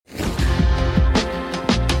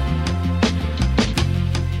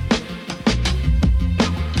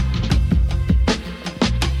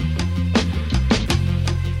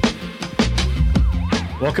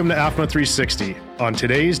Welcome to AFMA 360. On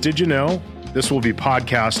today's Did You Know? This will be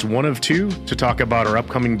podcast one of two to talk about our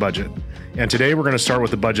upcoming budget. And today we're going to start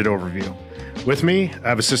with the budget overview. With me, I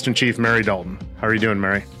have Assistant Chief Mary Dalton. How are you doing,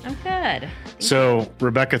 Mary? I'm good. So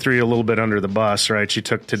Rebecca threw you a little bit under the bus, right? She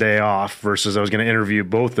took today off versus I was going to interview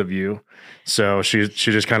both of you. So she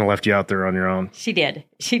just kind of left you out there on your own. She did.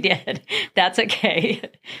 That's okay.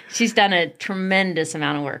 She's done a tremendous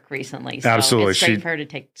amount of work recently. So Absolutely. It's great for her to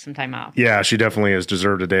take some time off. Yeah, she definitely has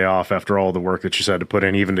deserved a day off after all the work that she's had to put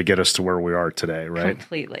in, even to get us to where we are today, right?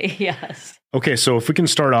 Completely, yes. Okay, so if we can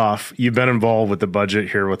start off, you've been involved with the budget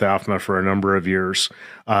here with AFMA for a number of years.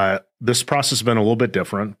 This process has been a little bit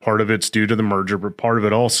different. Part of it's due to the merger, but part of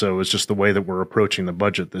it also is just the way that we're approaching the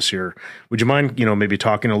budget this year. Would you mind, maybe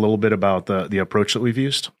talking a little bit about the approach that we've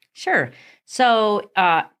used? Sure. So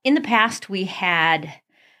in the past, we had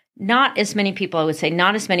not as many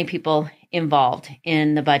people involved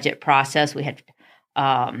in the budget process. We had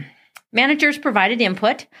managers provided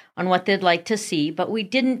input on what they'd like to see, but we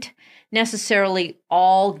didn't necessarily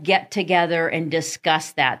all get together and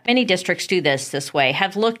discuss that. Many districts do this way,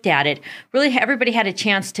 have looked at it. Really, everybody had a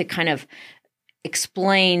chance to kind of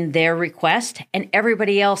explain their request, and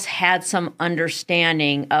everybody else had some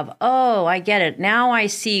understanding of, oh, I get it. Now I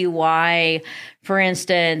see why, for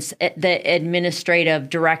instance, the administrative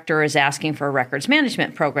director is asking for a records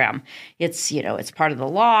management program. It's part of the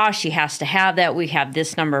law. She has to have that. We have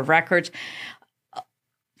this number of records.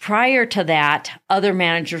 Prior to that, other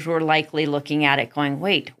managers were likely looking at it going,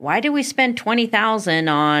 wait, why did we spend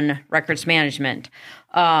 $20,000 on records management?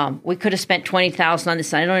 We could have spent $20,000 on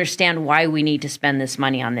this. I don't understand why we need to spend this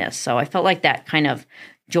money on this. So I felt like that kind of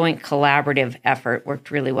joint collaborative effort worked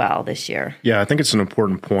really well this year. Yeah, I think it's an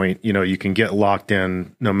important point. You can get locked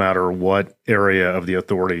in no matter what area of the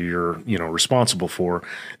authority you're, responsible for,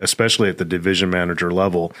 especially at the division manager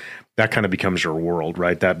level. That kind of becomes your world,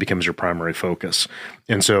 right? That becomes your primary focus.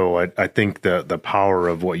 And so I think the power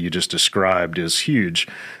of what you just described is huge.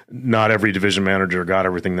 Not every division manager got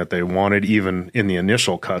everything that they wanted, even in the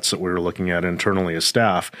initial cuts that we were looking at internally as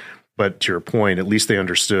staff. But to your point, at least they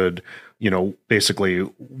understood, basically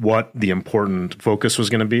what the important focus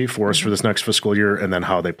was going to be for us for this next fiscal year, and then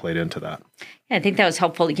how they played into that. Yeah, I think that was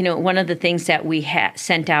helpful. One of the things that we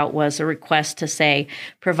sent out was a request to say,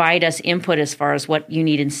 provide us input as far as what you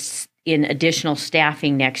need in additional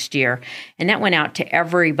staffing next year. And that went out to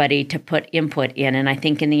everybody to put input in. And I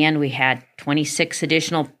think in the end, we had 26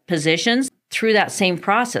 additional positions through that same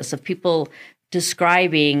process of people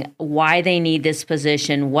describing why they need this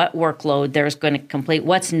position, what workload there's going to complete,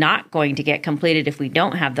 what's not going to get completed if we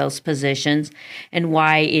don't have those positions, and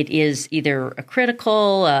why it is either a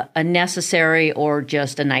critical, a necessary, or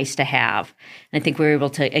just a nice to have. And I think we were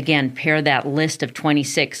able to, again, pare that list of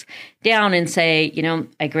 26 down and say,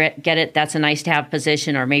 I get it, that's a nice to have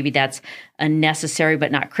position, or maybe that's a necessary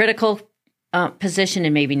but not critical position,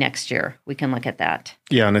 and maybe next year we can look at that.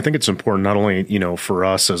 Yeah, and I think it's important not only, for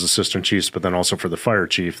us as assistant chiefs, but then also for the fire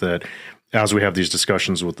chief, that as we have these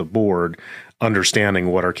discussions with the board,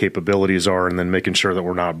 understanding what our capabilities are and then making sure that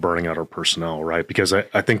we're not burning out our personnel, right? Because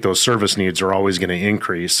I think those service needs are always going to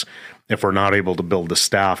increase. If we're not able to build the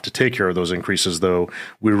staff to take care of those increases, though,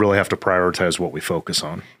 we really have to prioritize what we focus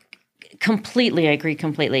on. Completely. I agree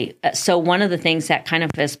completely. So one of the things that kind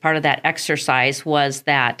of as part of that exercise was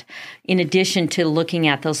that in addition to looking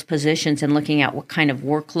at those positions and looking at what kind of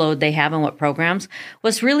workload they have and what programs,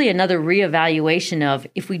 was really another reevaluation of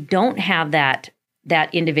if we don't have that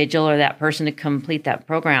individual or that person to complete that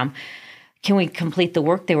program, can we complete the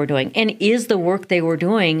work they were doing? And is the work they were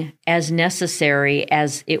doing as necessary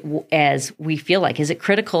as we feel like? Is it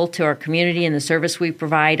critical to our community and the service we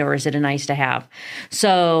provide, or is it a nice to have?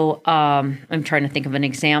 So I'm trying to think of an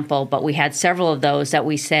example, but we had several of those that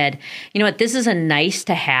we said, this is a nice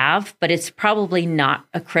to have, but it's probably not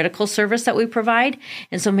a critical service that we provide.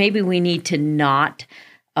 And so maybe we need to not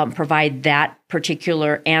provide that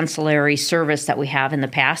particular ancillary service that we have in the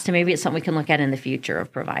past. And maybe it's something we can look at in the future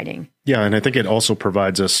of providing. Yeah, and I think it also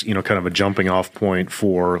provides us, kind of a jumping off point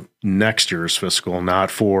for next year's fiscal, not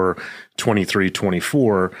for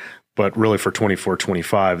 23-24, but really for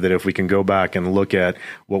 24-25, that if we can go back and look at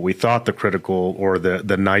what we thought the critical or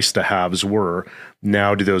the nice to haves were,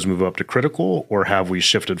 now do those move up to critical, or have we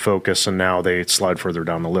shifted focus and now they slide further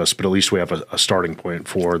down the list? But at least we have a starting point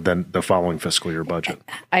for then the following fiscal year budget.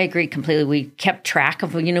 I agree completely. We kept track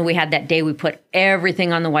of, we had that day we put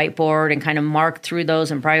everything on the whiteboard and kind of marked through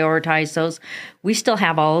those and prioritized those. We still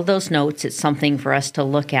have all of those notes. It's something for us to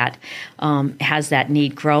look at. Has that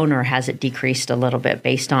need grown or has it decreased a little bit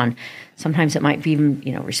based on Sometimes it might be even,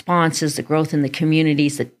 responses, the growth in the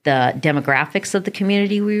communities, the demographics of the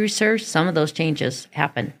community we research. Some of those changes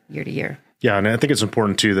happen year to year. Yeah, and I think it's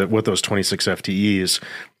important, too, that with those 26 FTEs,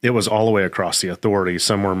 it was all the way across the authority.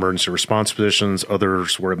 Some were emergency response positions,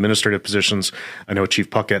 others were administrative positions. I know Chief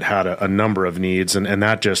Puckett had a number of needs, and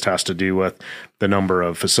that just has to do with the number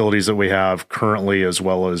of facilities that we have currently, as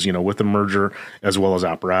well as, with the merger, as well as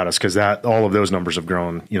apparatus, because all of those numbers have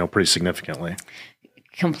grown, pretty significantly.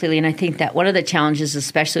 Completely. And I think that one of the challenges,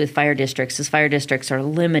 especially with fire districts, is fire districts are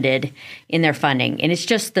limited in their funding. And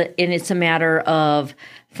it's a matter of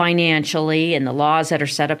financially and the laws that are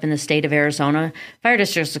set up in the state of Arizona. Fire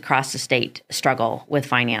districts across the state struggle with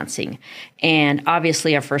financing. And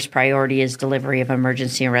obviously our first priority is delivery of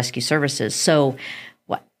emergency and rescue services. So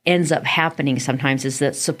what ends up happening sometimes is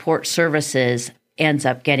that support services ends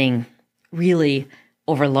up getting really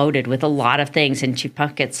overloaded with a lot of things. And Chief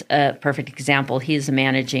Puckett's a perfect example. He's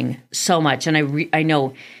managing so much. And I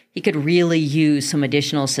know he could really use some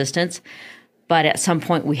additional assistance. But at some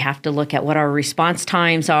point, we have to look at what our response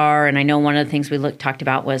times are. And I know one of the things we talked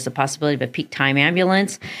about was the possibility of a peak time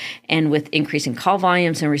ambulance. And with increasing call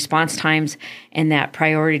volumes and response times, and that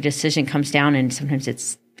priority decision comes down, and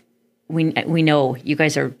sometimes we know you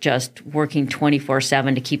guys are just working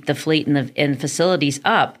 24/7 to keep the fleet and facilities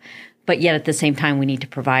up. But yet at the same time, we need to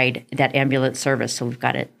provide that ambulance service. So we've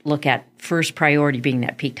got to look at first priority being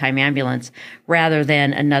that peak time ambulance rather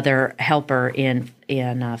than another helper in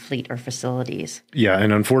fleet or facilities. Yeah,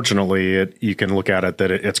 and unfortunately, you can look at it that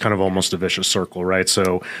it's kind of almost a vicious circle, right?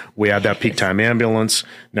 So we add that peak time ambulance.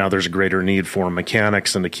 Now there's a greater need for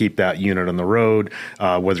mechanics and to keep that unit on the road,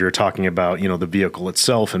 whether you're talking about, the vehicle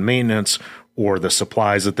itself and maintenance, or the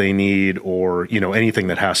supplies that they need, or anything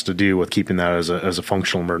that has to do with keeping that as a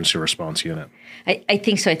functional emergency response unit. I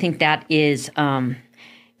think so. I think that is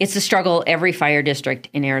it's a struggle every fire district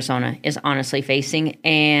in Arizona is honestly facing,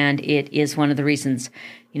 and it is one of the reasons.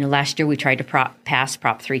 Last year we tried to pass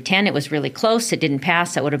Prop 310. It was really close. It didn't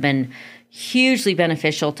pass. That would have been hugely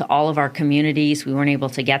beneficial to all of our communities. We weren't able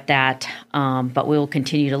to get that, but we will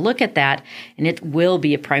continue to look at that, and it will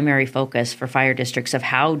be a primary focus for fire districts of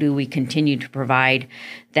how do we continue to provide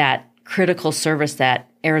that critical service that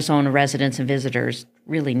Arizona residents and visitors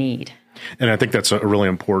really need. And I think that's a really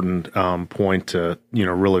important point to,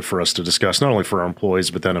 really for us to discuss, not only for our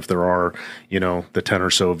employees, but then if there are, the 10 or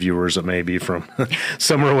so viewers that may be from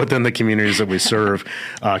somewhere within the communities that we serve,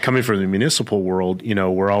 coming from the municipal world, we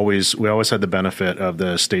always had the benefit of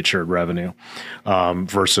the state shared revenue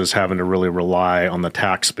versus having to really rely on the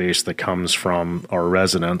tax base that comes from our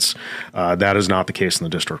residents. That is not the case in the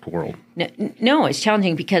district world. No, it's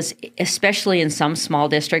challenging because especially in some small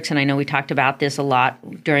districts, and I know we talked about this a lot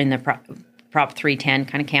during the Prop 310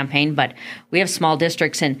 kind of campaign, but we have small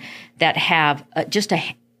districts and that have just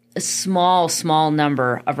a small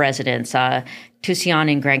number of residents. Tucson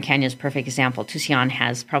in Grand Canyon is a perfect example. Tucson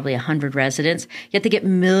has probably 100 residents, yet they get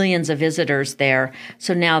millions of visitors there.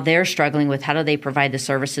 So now they're struggling with how do they provide the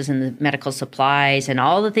services and the medical supplies and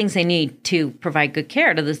all the things they need to provide good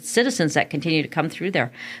care to the citizens that continue to come through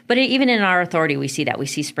there. But even in our authority, we see that. We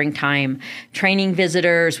see springtime training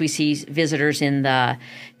visitors. We see visitors in the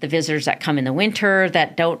visitors that come in the winter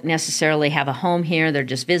that don't necessarily have a home here. They're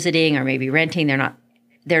just visiting or maybe renting.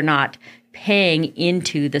 They're not paying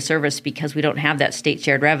into the service because we don't have that state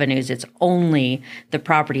shared revenues. It's only the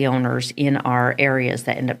property owners in our areas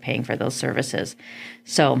that end up paying for those services.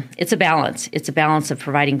 So it's a balance. It's a balance of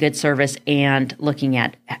providing good service and looking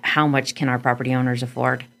at how much can our property owners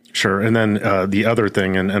afford. Sure. And then the other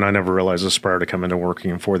thing, and I never realized this prior to coming to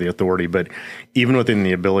working for the authority, but even within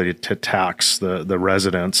the ability to tax the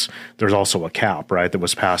residents, there's also a cap, right, that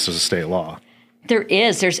was passed as a state law.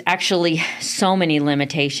 There's actually so many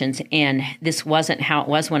limitations, and this wasn't how it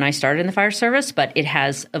was when I started in the fire service, but it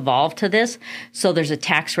has evolved to this. So there's a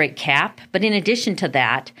tax rate cap, but in addition to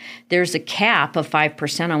that, there's a cap of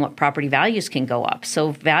 5% on what property values can go up.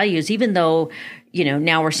 So values, even though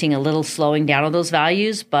now we're seeing a little slowing down of those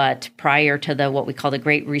values, but prior to what we call the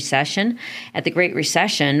Great Recession, at the Great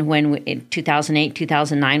Recession, in 2008,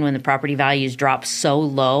 2009, when the property values dropped so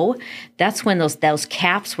low, that's when those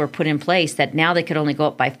caps were put in place that now they could only go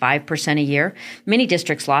up by 5% a year. Many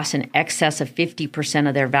districts lost in excess of 50%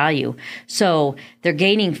 of their value. So they're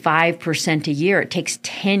gaining 5% a year. It takes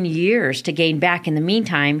 10 years to gain back. In the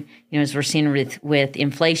meantime, as we're seeing with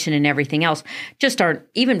inflation and everything else, just aren't,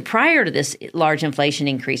 even prior to this large inflation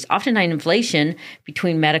increase, oftentimes inflation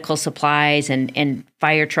between medical supplies and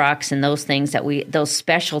fire trucks and those things those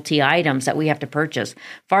specialty items that we have to purchase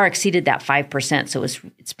far exceeded that 5%. So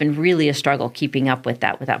it's been really a struggle keeping up with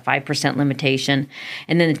that 5% limitation.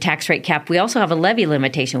 And then the tax rate cap, we also have a levy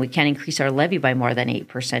limitation. We can't increase our levy by more than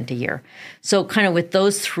 8% a year. So kind of with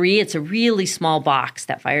those three, it's a really small box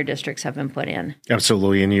that fire districts have been put in.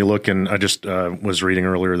 Absolutely. And you look, and I just was reading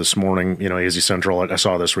earlier this morning, AZ Central, I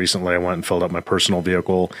saw this recently. I went and filled up my personal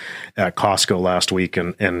vehicle at Costco last week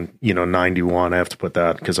and 91, I have to put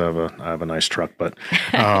that because I have a nice truck, but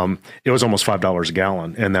it was almost $5 a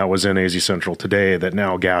gallon. And that was in AZ Central today, that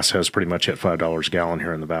now gas has pretty much hit $5 a gallon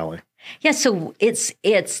here in the Valley. Yeah, so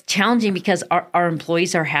it's challenging because our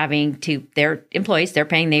employees are having to, they're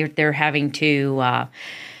having to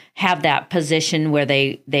have that position where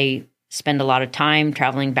they spend a lot of time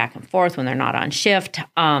traveling back and forth when they're not on shift.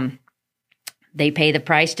 They pay the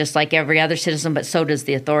price just like every other citizen, but so does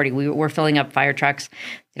the authority. We're filling up fire trucks.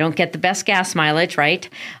 They don't get the best gas mileage, right?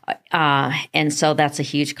 And so that's a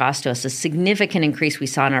huge cost to us. A significant increase we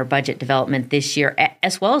saw in our budget development this year,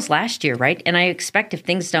 as well as last year, right? And I expect if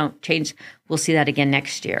things don't change, we'll see that again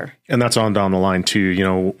next year. And that's on down the line too.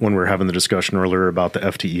 When we were having the discussion earlier about the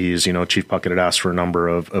FTEs, Chief Puckett had asked for a number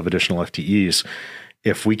of additional FTEs.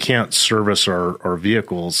 If we can't service our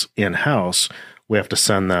vehicles in-house, we have to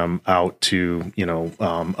send them out to,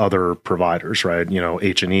 other providers, right?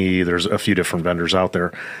 H&E, there's a few different vendors out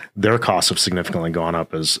there. Their costs have significantly gone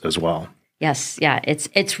up as well. Yes. Yeah.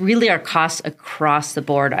 It's really our costs across the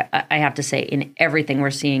board. I have to say, in everything, we're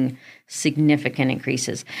seeing significant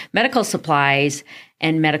increases. Medical supplies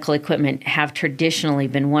and medical equipment have traditionally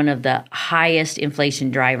been one of the highest inflation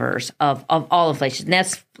drivers of all inflation. And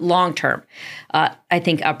that's long term. I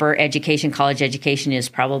think upper education, college education has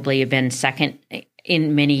probably been second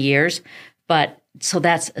in many years, but so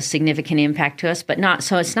that's a significant impact to us, but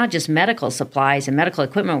it's not just medical supplies and medical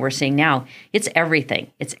equipment we're seeing now. It's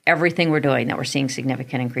everything. It's everything we're doing that we're seeing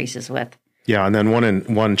significant increases with. Yeah, and then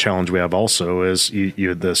one challenge we have also is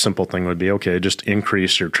the simple thing would be, okay, just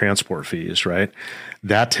increase your transport fees, right?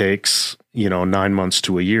 That takes 9 months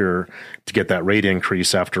to a year to get that rate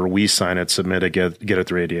increase after we sign it, submit it, get it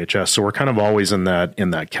through ADHS. So we're kind of always in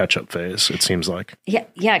that catch up phase, it seems like.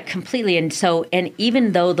 Yeah, completely. And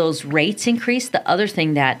even though those rates increase, the other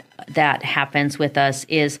thing that happens with us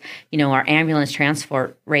is, our ambulance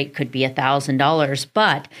transport rate could be $1,000,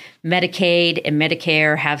 but Medicaid and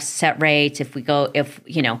Medicare have set rates.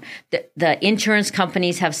 The insurance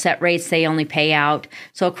companies have set rates, they only pay out.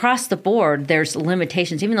 So across the board, there's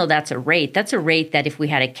limitations, even though that's a rate that if we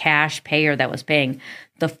had a cash payer that was paying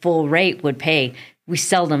the full rate would pay. We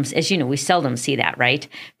seldom see that, right?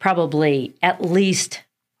 Probably at least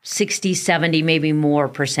 60, 70, maybe more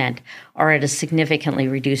percent are at a significantly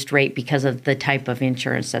reduced rate because of the type of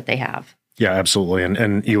insurance that they have. Yeah, absolutely.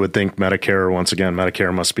 And you would think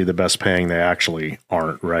Medicare must be the best paying. They actually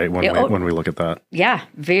aren't, right? When we look at that. Yeah.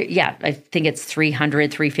 I think it's $300,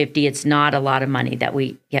 $350. It's not a lot of money that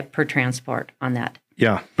we get per transport on that.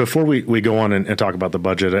 Yeah. Before we go on and talk about the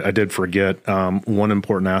budget, I did forget one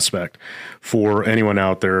important aspect for anyone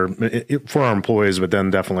out there, for our employees, but then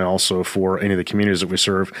definitely also for any of the communities that we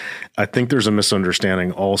serve. I think there's a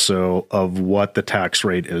misunderstanding also of what the tax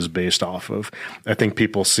rate is based off of. I think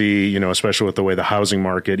people see, especially with the way the housing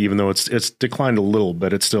market, even though it's declined a little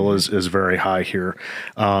bit, it still is very high here.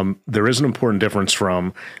 There is an important difference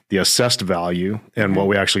from the assessed value and what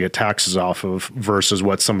we actually get taxes off of versus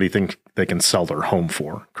what somebody thinks they can sell their home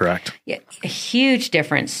for, correct? Yeah, a huge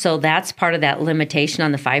difference. So that's part of that limitation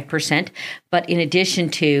on the 5%. But in addition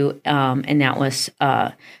to, and that was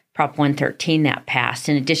Prop 113 that passed,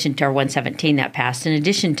 in addition to our 117 that passed, in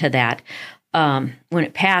addition to that, when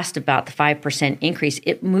it passed about the 5% increase,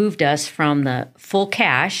 it moved us from the full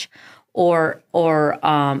cash or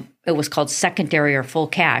it was called secondary or full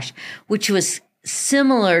cash, which was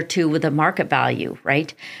similar to with the market value,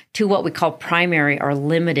 right, to what we call primary or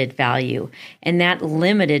limited value. And that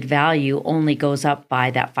limited value only goes up by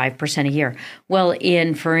that 5% a year. Well,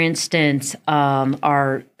 for instance,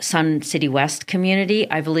 our Sun City West community,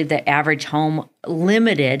 I believe the average home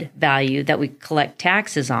limited value that we collect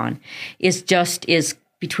taxes on is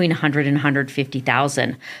between 100 and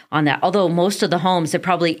 150,000 on that. Although most of the homes, they're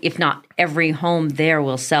probably, if not every home there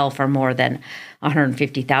will sell for more than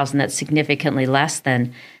 150,000. That's significantly less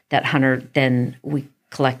than that 100 than we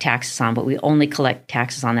collect taxes on, but we only collect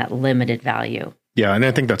taxes on that limited value. Yeah, and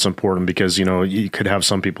I think that's important because, you could have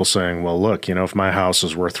some people saying, well, look, if my house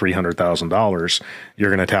is worth $300,000, you're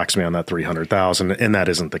going to tax me on that 300,000, and that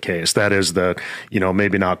isn't the case. That is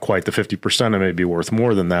maybe not quite the 50%, it may be worth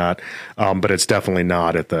more than that, but it's definitely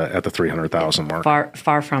not at the 300,000 mark.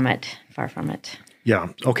 Far from it. Far from it. Yeah.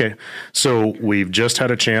 Okay. So we've just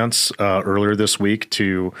had a chance earlier this week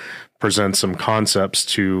to present some concepts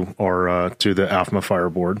to the AFMA Fire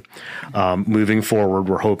Board. Moving forward,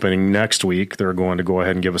 we're hoping next week they're going to go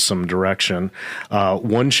ahead and give us some direction.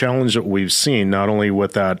 One challenge that we've seen, not only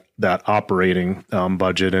with that operating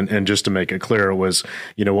budget, and just to make it clear, it was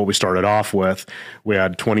what we started off with. We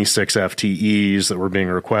had 26 FTEs that were being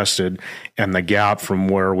requested, and the gap from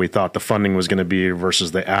where we thought the funding was going to be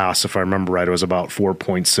versus the ask, if I remember right, it was about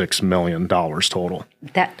 $4.6 million total.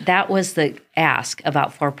 That was the ask,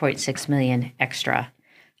 about $4.6 million extra,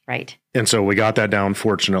 right? And so we got that down,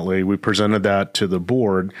 fortunately. We presented that to the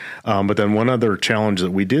board. But then one other challenge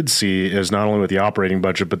that we did see is not only with the operating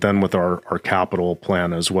budget, but then with our capital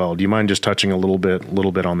plan as well. Do you mind just touching a little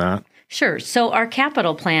bit on that? Sure. So our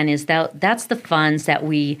capital plan is that's the funds that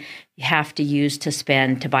we have to use to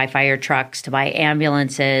spend to buy fire trucks, to buy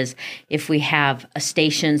ambulances, if we have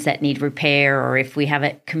stations that need repair, or if we have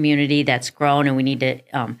a community that's grown and we need to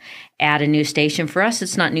add a new station. For us,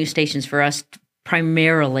 it's not new stations. For us,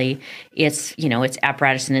 primarily, it's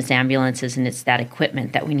apparatus and it's ambulances and it's that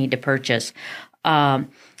equipment that we need to purchase.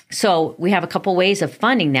 So we have a couple ways of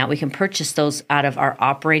funding that. We can purchase those out of our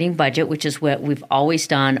operating budget, which is what we've always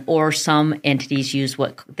done, or some entities use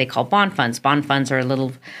what they call bond funds. Bond funds are a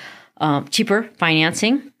little cheaper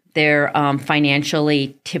financing. They're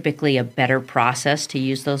financially typically a better process to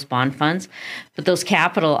use those bond funds. But those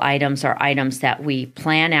capital items are items that we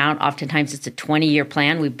plan out. Oftentimes it's a 20-year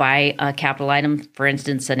plan. We buy a capital item, for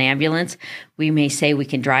instance, an ambulance. We may say we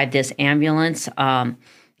can drive this ambulance 10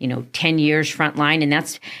 years frontline,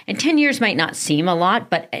 and 10 years might not seem a lot,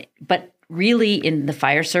 but really in the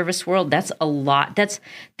fire service world, that's a lot.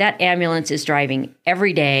 That ambulance is driving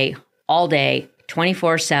every day, all day,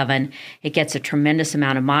 24/7. It gets a tremendous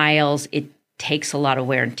amount of miles. It takes a lot of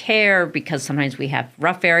wear and tear because sometimes we have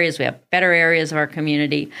rough areas, we have better areas of our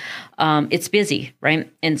community. It's busy,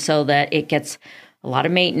 right? And so that it gets a lot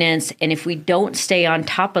of maintenance. And if we don't stay on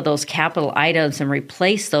top of those capital items and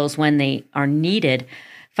replace those when they are needed,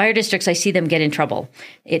 fire districts, I see them get in trouble.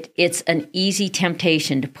 It's an easy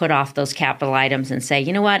temptation to put off those capital items and say,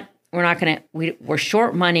 you know what, we're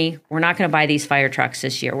short money. We're not going to buy these fire trucks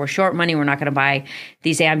this year. We're short money. We're not going to buy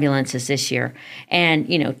these ambulances this year. And,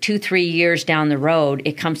 2-3 years down the road,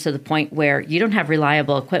 it comes to the point where you don't have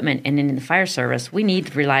reliable equipment. And in the fire service, we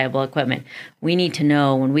need reliable equipment. We need to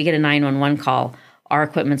know when we get a 911 call, our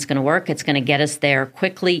equipment's going to work. It's going to get us there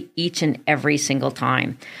quickly each and every single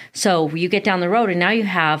time. So you get down the road and now you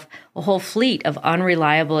have a whole fleet of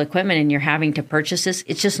unreliable equipment and you're having to purchase this.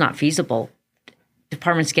 It's just not feasible.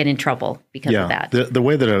 Departments get in trouble because of that. The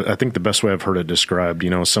way that I think the best way I've heard it described,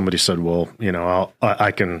 somebody said, well,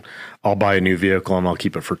 I'll buy a new vehicle and I'll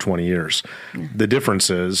keep it for 20 years. Yeah. The difference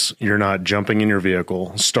is you're not jumping in your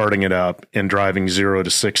vehicle, starting it up and driving 0 to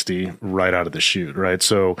 60 right out of the chute, right?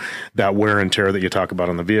 So that wear and tear that you talk about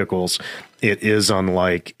on the vehicles, it is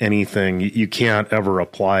unlike anything. You can't ever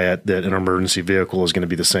apply it that an emergency vehicle is going to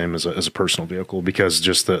be the same as a personal vehicle because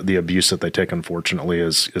just the abuse that they take, unfortunately,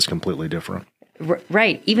 is completely different.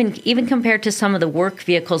 Right. Even compared to some of the work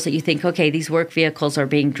vehicles that you think, okay, these work vehicles are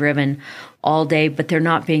being driven all day, but they're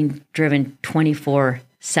not being driven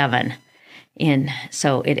 24/7. And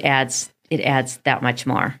so it adds that much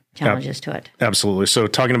more challenges to it. Absolutely. So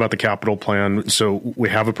talking about the capital plan, so we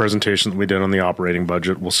have a presentation that we did on the operating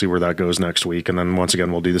budget. We'll see where that goes next week. And then once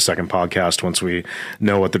again, we'll do the second podcast once we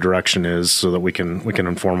know what the direction is so that we can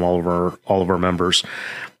inform all of our members.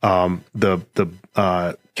 The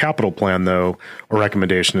capital plan, though, or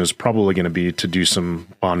recommendation is probably going to be to do some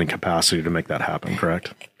bonding capacity to make that happen,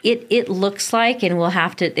 correct? It looks like, and we'll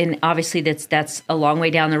have to, and obviously that's a long way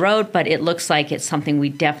down the road, but it looks like it's something we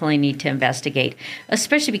definitely need to investigate,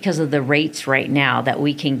 especially because of the rates right now that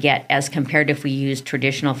we can get as compared to if we use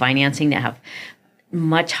traditional financing that have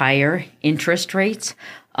much higher interest rates.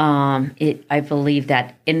 I believe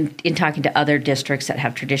that in talking to other districts that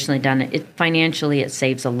have traditionally done it, financially it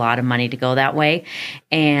saves a lot of money to go that way,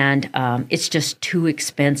 and it's just too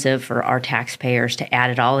expensive for our taxpayers to add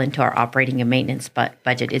it all into our operating and maintenance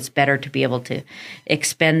budget. It's better to be able to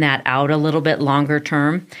expend that out a little bit longer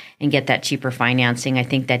term and get that cheaper financing. I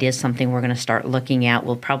think that is something we're going to start looking at.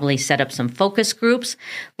 We'll probably set up some focus groups,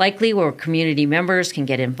 likely where community members can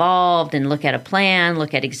get involved and look at a plan,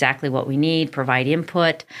 look at exactly what we need, provide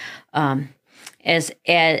input.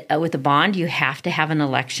 with a bond, you have to have an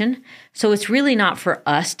election. So it's really not for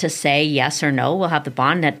us to say yes or no. We'll have the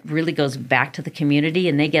bond that really goes back to the community,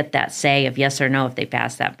 and they get that say of yes or no if they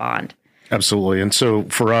pass that bond. Absolutely. And so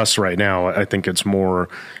for us right now, I think it's more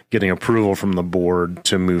getting approval from the board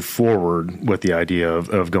to move forward with the idea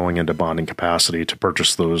of going into bonding capacity to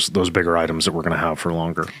purchase those bigger items that we're going to have for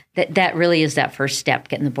longer. That really is that first step,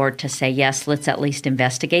 getting the board to say, yes, let's at least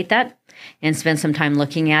investigate that and spend some time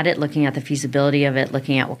looking at it, looking at the feasibility of it,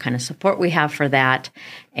 looking at what kind of support we have for that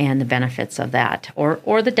and the benefits of that, or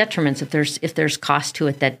the detriments if there's cost to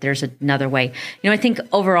it, that there's another way. I think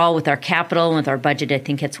overall with our capital and with our budget, I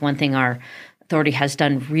think it's one thing our authority has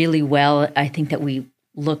done really well. I think that we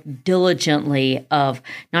look diligently of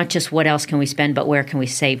not just what else can we spend, but where can we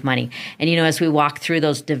save money. And, as we walk through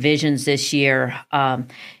those divisions this year,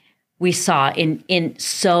 we saw in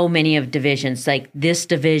so many of divisions, like this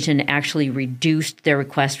division actually reduced their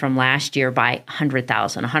request from last year by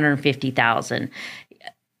 100,000, 150,000.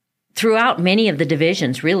 Throughout many of the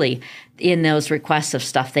divisions, really, in those requests of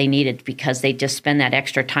stuff they needed, because they just spend that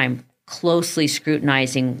extra time closely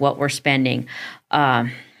scrutinizing what we're spending,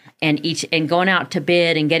 and going out to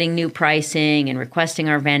bid and getting new pricing and requesting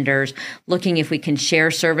our vendors, looking if we can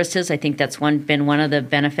share services. I think that's been one of the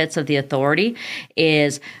benefits of the authority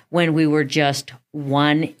is when we were just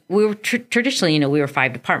one. We were traditionally, we were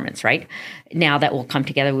 5 departments, right? Now that will come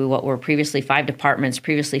together with what were previously 5 departments,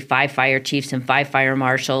 previously 5 fire chiefs and 5 fire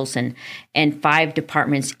marshals, and 5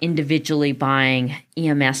 departments individually buying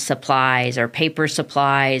EMS supplies or paper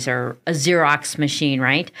supplies or a Xerox machine,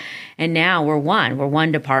 right? And now we're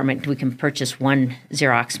one department. We can purchase one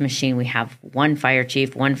Xerox machine. We have one fire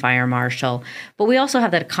chief, one fire marshal, but we also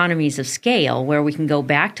have that economies of scale where we can go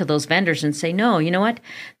back to those vendors and say, no, you know what?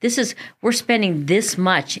 We're spending this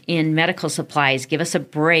much in medical supplies. Give us a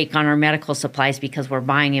break on our medical supplies because we're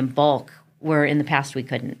buying in bulk, where in the past we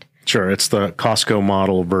couldn't. Sure. It's the Costco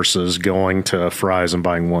model versus going to Fry's and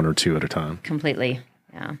buying 1 or 2 at a time. Completely.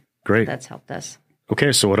 Yeah. Great. That's helped us.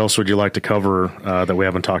 Okay. So what else would you like to cover that we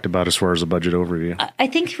haven't talked about as far as the budget overview? I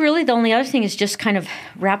think really the only other thing is just kind of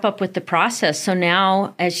wrap up with the process. So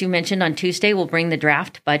now, as you mentioned, on Tuesday, we'll bring the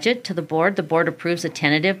draft budget to the board. The board approves a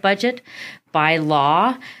tentative budget. By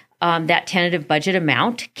law, that tentative budget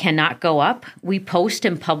amount cannot go up. We post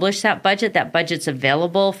and publish that budget. That budget's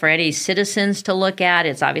available for any citizens to look at.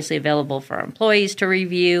 It's obviously available for our employees to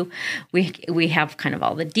review. We have kind of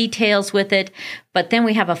all the details with it. But then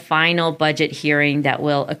we have a final budget hearing that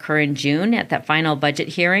will occur in June. At that final budget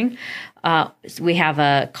hearing, we have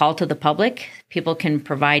a call to the public. People can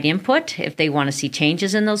provide input if they want to see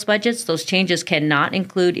changes in those budgets. Those changes cannot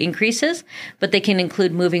include increases, but they can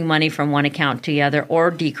include moving money from one account to the other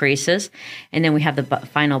or decreases. And then we have the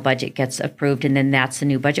final budget gets approved, and then that's the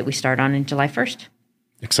new budget we start on July 1st.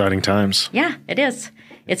 Exciting times. Yeah, it is.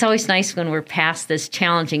 It's always nice when we're past this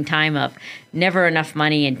challenging time of never enough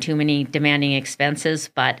money and too many demanding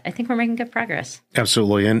expenses, but I think we're making good progress.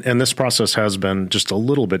 Absolutely. And this process has been just a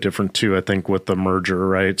little bit different too, I think, with the merger,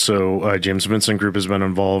 right? So James Vincent Group has been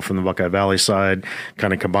involved from the Buckeye Valley side,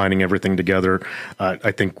 kind of combining everything together.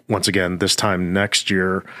 I think, once again, this time next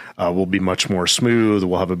year will be much more smooth.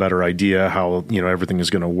 We'll have a better idea how, everything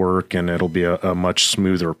is going to work, and it'll be a much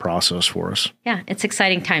smoother process for us. Yeah, it's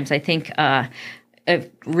exciting times. I think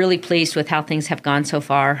I'm really pleased with how things have gone so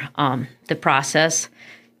far, the process,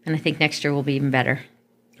 and I think next year will be even better.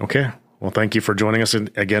 Okay. Well, thank you for joining us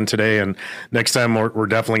again today. And next time, we're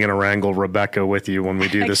definitely going to wrangle Rebecca with you when we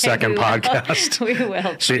do the second podcast. We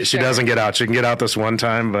will. She doesn't get out. She can get out this one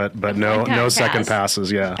time, but no second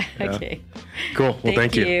passes. Yeah. Okay. Cool. Well,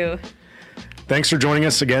 thank you. Thanks for joining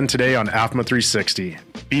us again today on AFMA 360.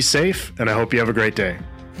 Be safe, and I hope you have a great day.